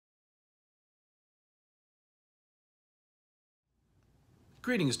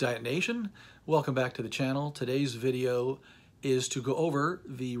Greetings, Diet Nation. Welcome back to the channel. Today's video is to go over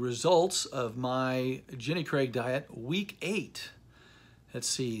the results of my Jenny Craig diet week 8. Let's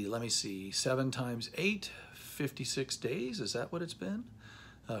see, let me see, 7 times 8, 56 days. Is that what it's been?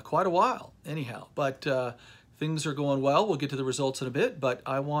 Quite a while, anyhow. But things are going well. We'll get to the results in a bit, but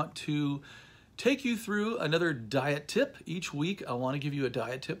I want to take you through another diet tip. Each week, I want to give you a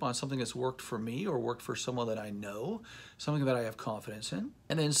diet tip on something that's worked for me or worked for someone that I know, something that I have confidence in.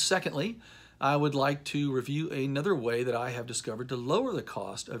 And then secondly, I would like to review another way that I have discovered to lower the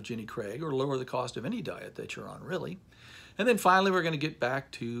cost of Jenny Craig or lower the cost of any diet that you're on, really. And then finally, we're going to get back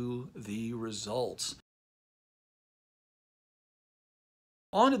to the results.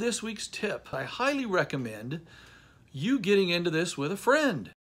 On to this week's tip. I highly recommend you getting into this with a friend.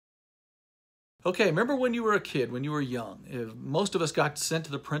 Okay, remember when you were a kid, when you were young, most of us got sent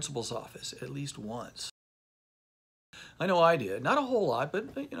to the principal's office at least once. I know I did. Not a whole lot, but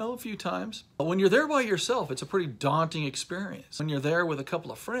a few times. But when you're there by yourself, it's a pretty daunting experience. When you're there with a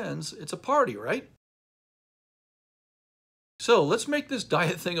couple of friends, it's a party, right? So let's make this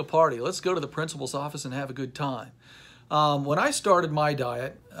diet thing a party. Let's go to the principal's office and have a good time. When I started my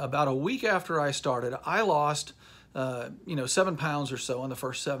diet, about a week after I started, I lost 7 pounds or so in the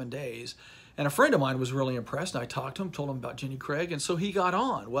first 7 days. And a friend of mine was really impressed, and I talked to him, told him about Jenny Craig, and so he got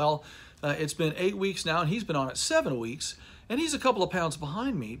on. Well, it's been 8 weeks now, and he's been on it 7 weeks, and he's a couple of pounds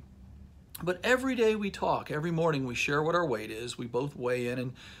behind me. But every day we talk, every morning we share what our weight is. We both weigh in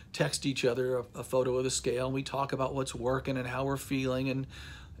and text each other a photo of the scale, and we talk about what's working and how we're feeling and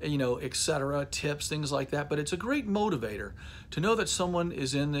etc., tips, things like that. But it's a great motivator to know that someone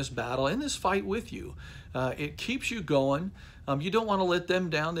is in this battle, in this fight with you. It keeps you going. You don't want to let them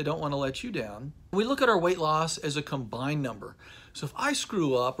down. They don't want to let you down. We look at our weight loss as a combined number. So if I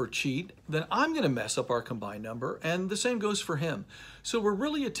screw up or cheat, then I'm going to mess up our combined number, and the same goes for him. So we're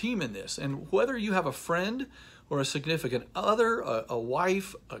really a team in this. And whether you have a friend or a significant other, a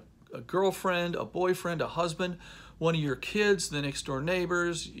wife, a girlfriend, a boyfriend, a husband, one of your kids, the next door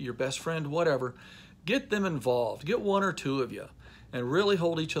neighbors, your best friend, whatever, get them involved. Get 1 or 2 of you and really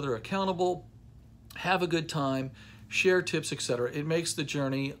hold each other accountable. Have a good time. Share tips, etc. It makes the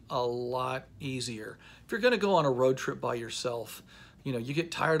journey a lot easier. If you're going to go on a road trip by yourself, you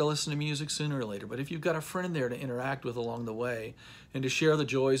get tired of listening to music sooner or later. But if you've got a friend there to interact with along the way and to share the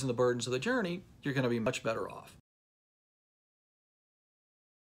joys and the burdens of the journey, you're going to be much better off.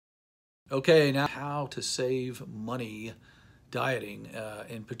 Okay, now how to save money dieting,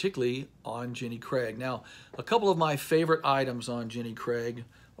 and particularly on Jenny Craig. Now, a couple of my favorite items on Jenny Craig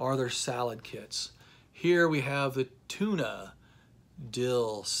are their salad kits. Here we have the tuna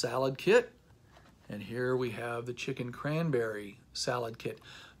dill salad kit, and here we have the chicken cranberry salad kit.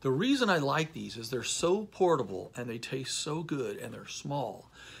 The reason I like these is they're so portable and they taste so good and they're small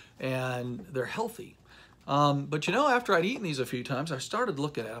and they're healthy. But after I'd eaten these a few times, I started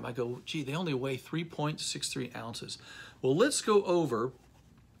looking at them. I go, gee, they only weigh 3.63 ounces. Well, let's go over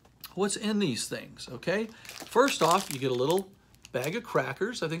what's in these things, okay? First off, you get a little bag of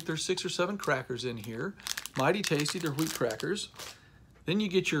crackers. I think there's 6 or 7 crackers in here. Mighty tasty, they're wheat crackers. Then you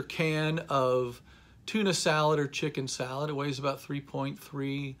get your can of tuna salad or chicken salad. It weighs about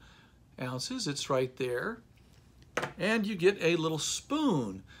 3.3 ounces. It's right there. And you get a little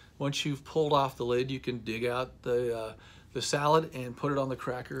spoon. Once you've pulled off the lid, you can dig out the salad and put it on the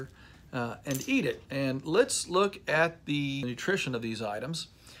cracker and eat it. And let's look at the nutrition of these items.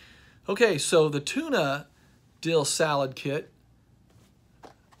 Okay, so the tuna dill salad kit,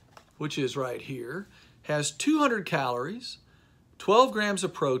 which is right here, has 200 calories, 12 grams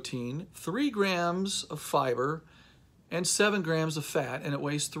of protein, 3 grams of fiber, and 7 grams of fat, and it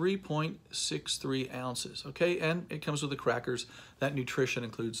weighs 3.63 ounces, okay? And it comes with the crackers. That nutrition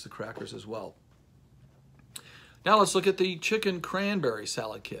includes the crackers as well. Now let's look at the chicken cranberry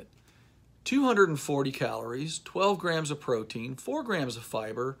salad kit. 240 calories, 12 grams of protein, 4 grams of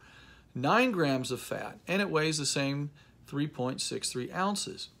fiber, 9 grams of fat, and it weighs the same 3.63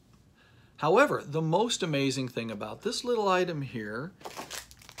 ounces. However, the most amazing thing about this little item here,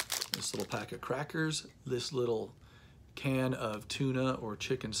 this little pack of crackers, this little can of tuna or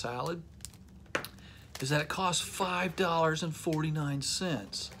chicken salad, is that it costs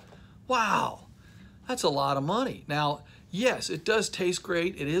 $5.49. Wow, that's a lot of money. Now, yes, it does taste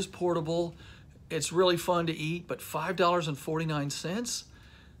great. It is portable. It's really fun to eat, but $5.49,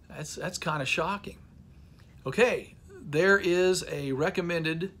 that's kind of shocking. Okay, there is a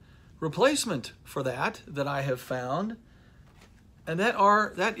recommended replacement for that I have found, and that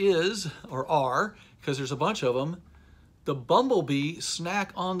is, because there's a bunch of them, the Bumblebee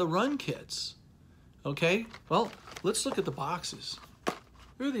Snack on the Run kits. Okay, well, let's look at the boxes.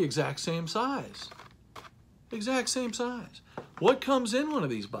 They're the exact same size. Exact same size. What comes in one of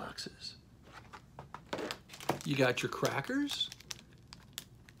these boxes? You got your crackers.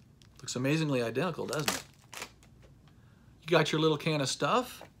 Looks amazingly identical, doesn't it? You got your little can of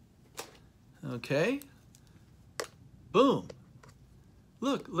stuff. Okay. Boom.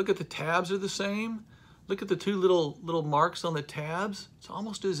 Look at the tabs are the same. Look at the two little marks on the tabs. It's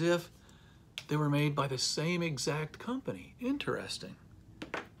almost as if they were made by the same exact company. Interesting.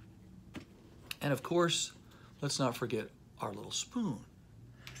 And of course, let's not forget our little spoon.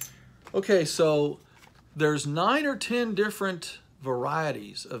 Okay, so there's 9 or 10 different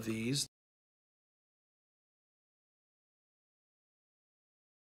varieties of these.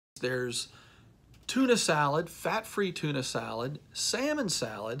 There's tuna salad, fat-free tuna salad, salmon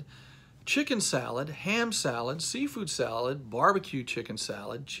salad, chicken salad, ham salad, seafood salad, barbecue chicken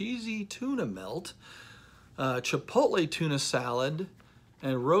salad, cheesy tuna melt, chipotle tuna salad,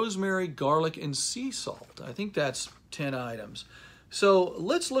 and rosemary, garlic, and sea salt. I think that's 10 items. So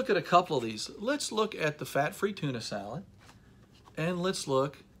let's look at a couple of these. Let's look at the fat-free tuna salad, and let's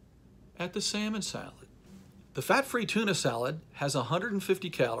look at the salmon salad. The fat-free tuna salad has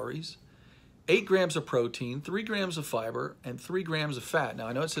 150 calories, 8 grams of protein, 3 grams of fiber, and 3 grams of fat. Now,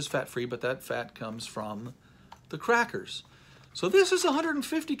 I know it says fat-free, but that fat comes from the crackers. So this is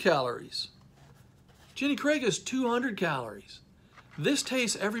 150 calories. Jenny Craig is 200 calories. This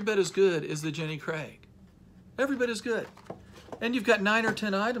tastes every bit as good as the Jenny Craig. Every bit as good. And you've got 9 or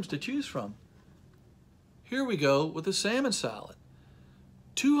 10 items to choose from. Here we go with the salmon salad.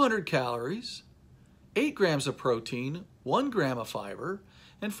 200 calories, 8 grams of protein, 1 gram of fiber,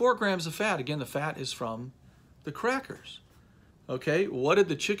 and 4 grams of fat. Again, the fat is from the crackers. Okay, what did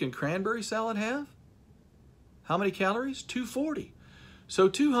the chicken cranberry salad have? How many calories? 240. So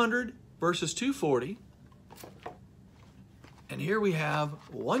 200 versus 240. And here we have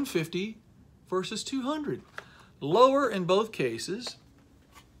 150 versus 200. Lower in both cases.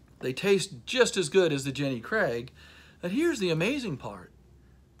 They taste just as good as the Jenny Craig. But here's the amazing part.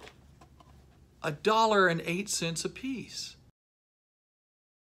 $1.08 a piece.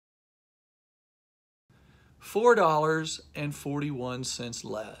 $4.41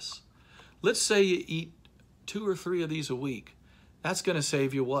 less. Let's say you eat 2 or 3 of these a week. That's going to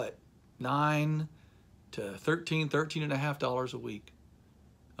save you what? $9 to $13.5 a week.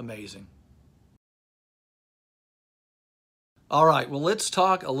 Amazing. All right, well, let's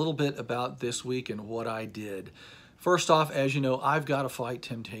talk a little bit about this week and what I did. First off, as you know, I've got to fight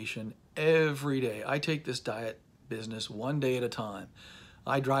temptation every day. I take this diet business one day at a time.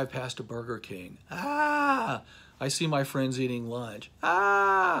 I drive past a Burger King. I see my friends eating lunch.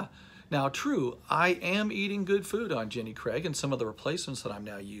 Now, true, I am eating good food on Jenny Craig and some of the replacements that I'm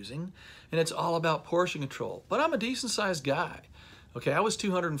now using, and it's all about portion control. But I'm a decent-sized guy. Okay, I was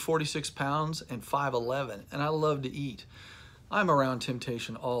 246 pounds and 5'11", and I love to eat. I'm around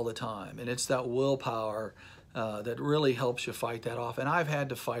temptation all the time, and it's that willpower that really helps you fight that off. And I've had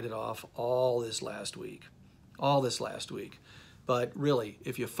to fight it off all this last week. But really,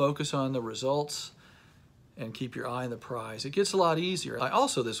 if you focus on the results and keep your eye on the prize, it gets a lot easier. I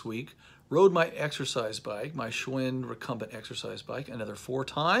also this week rode my exercise bike, my Schwinn recumbent exercise bike, another 4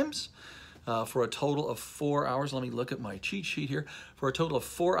 times for a total of 4 hours. Let me look at my cheat sheet here. For a total of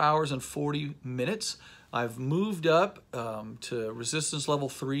 4 hours and 40 minutes. I've moved up to resistance level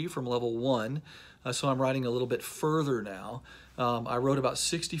 3 from level 1, so I'm riding a little bit further now. I rode about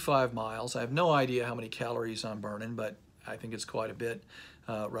 65 miles. I have no idea how many calories I'm burning, but I think it's quite a bit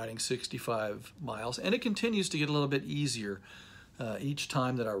riding 65 miles. And it continues to get a little bit easier each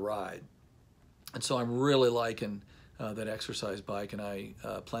time that I ride. And so I'm really liking that exercise bike, and I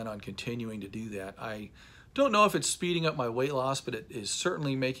plan on continuing to do that. I don't know if it's speeding up my weight loss, but it is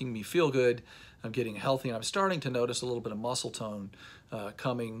certainly making me feel good. I'm getting healthy, and I'm starting to notice a little bit of muscle tone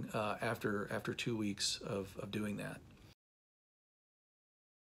coming after 2 weeks of doing that.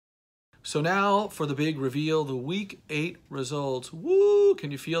 So now for the big reveal, the week 8 results. Woo!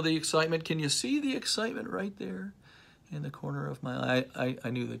 Can you feel the excitement? Can you see the excitement right there in the corner of my eye? I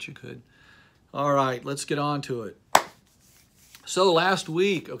knew that you could. All right, let's get on to it. So last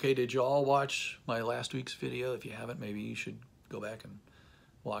week, okay, did you all watch my last week's video? If you haven't, maybe you should go back and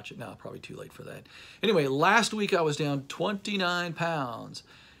watch it. No, probably too late for that. Anyway, last week I was down 29 pounds.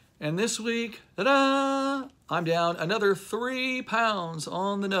 And this week, ta-da, I'm down another 3 pounds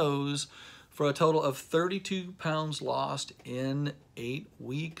on the nose for a total of 32 pounds lost in 8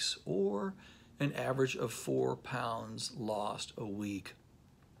 weeks, or an average of 4 pounds lost a week.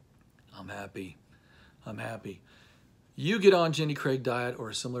 I'm happy. I'm happy. You get on Jenny Craig diet or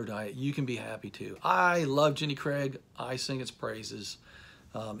a similar diet, you can be happy too. I love Jenny Craig. I sing its praises.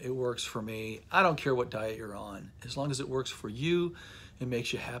 It works for me. I don't care what diet you're on. As long as it works for you, it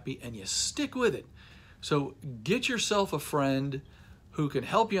makes you happy, and you stick with it. So get yourself a friend who can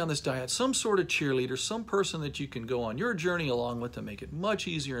help you on this diet, some sort of cheerleader, some person that you can go on your journey along with to make it much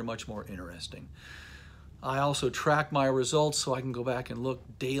easier and much more interesting. I also track my results so I can go back and look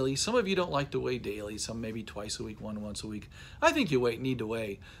daily. Some of you don't like to weigh daily, some maybe twice a week, once a week. I think you need to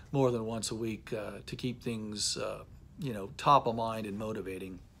weigh more than once a week to keep things top of mind and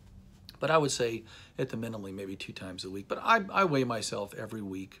motivating. But I would say at the minimally maybe 2 times a week. But I weigh myself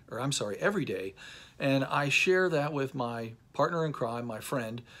every day. And I share that with my partner in crime, my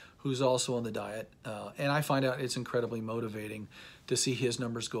friend, who's also on the diet. And I find out it's incredibly motivating to see his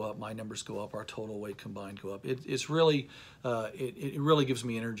numbers go up, my numbers go up, our total weight combined go up. It really gives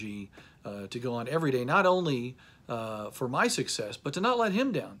me energy to go on every day, not only for my success, but to not let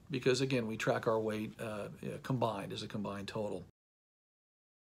him down. Because again, we track our weight combined as a combined total.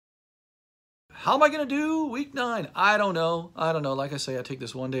 How am I going to do week 9? I don't know. Like I say, I take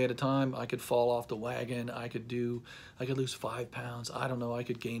this one day at a time. I could fall off the wagon. I could lose 5 pounds. I don't know. I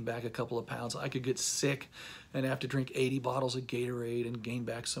could gain back a couple of pounds. I could get sick and have to drink 80 bottles of Gatorade and gain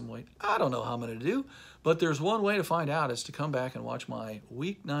back some weight. I don't know how I'm going to do, but there's one way to find out, is to come back and watch my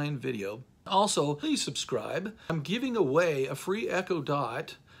week 9 video. Also, please subscribe. I'm giving away a free Echo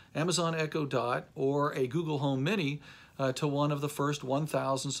Dot, Amazon Echo Dot, or a Google Home Mini to one of the first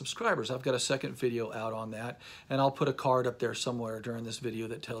 1,000 subscribers. I've got a second video out on that, and I'll put a card up there somewhere during this video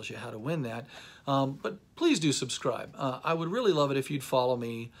that tells you how to win that. But please do subscribe. I would really love it if you'd follow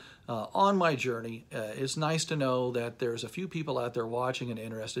me on my journey. It's nice to know that there's a few people out there watching and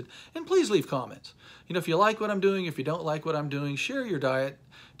interested, and please leave comments. If you like what I'm doing, if you don't like what I'm doing, share your diet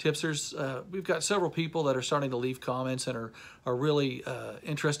tips. We've got several people that are starting to leave comments and are really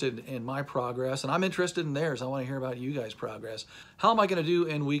interested in my progress, and I'm interested in theirs. I want to hear about you guys' progress. How am I going to do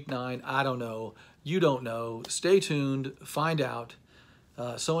in week 9? I don't know. You don't know. Stay tuned. Find out.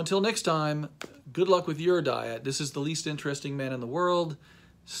 So until next time, good luck with your diet. This is the least interesting man in the world.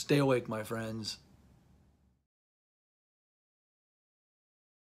 Stay awake, my friends.